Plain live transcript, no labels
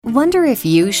Wonder if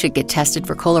you should get tested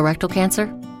for colorectal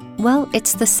cancer? Well,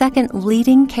 it's the second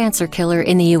leading cancer killer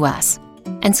in the U.S.,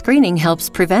 and screening helps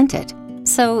prevent it.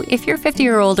 So if you're 50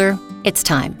 or older, it's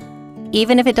time.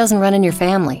 Even if it doesn't run in your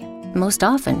family, most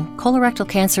often, colorectal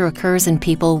cancer occurs in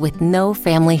people with no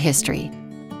family history.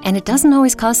 And it doesn't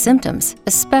always cause symptoms,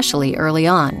 especially early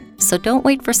on, so don't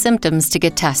wait for symptoms to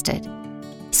get tested.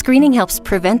 Screening helps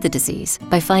prevent the disease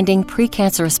by finding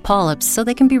precancerous polyps so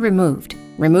they can be removed.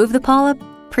 Remove the polyp,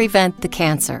 prevent the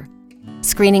cancer.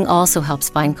 Screening also helps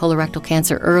find colorectal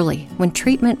cancer early when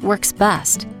treatment works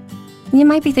best. You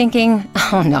might be thinking,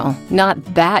 oh no, not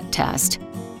that test.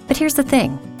 But here's the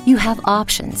thing, you have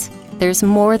options. There's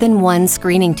more than one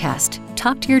screening test.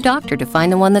 Talk to your doctor to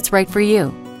find the one that's right for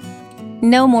you.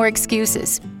 No more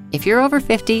excuses. If you're over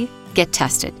 50, get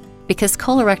tested, because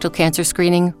colorectal cancer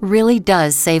screening really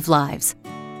does save lives.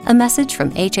 A message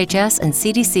from HHS and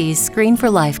CDC's Screen for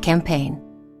Life campaign.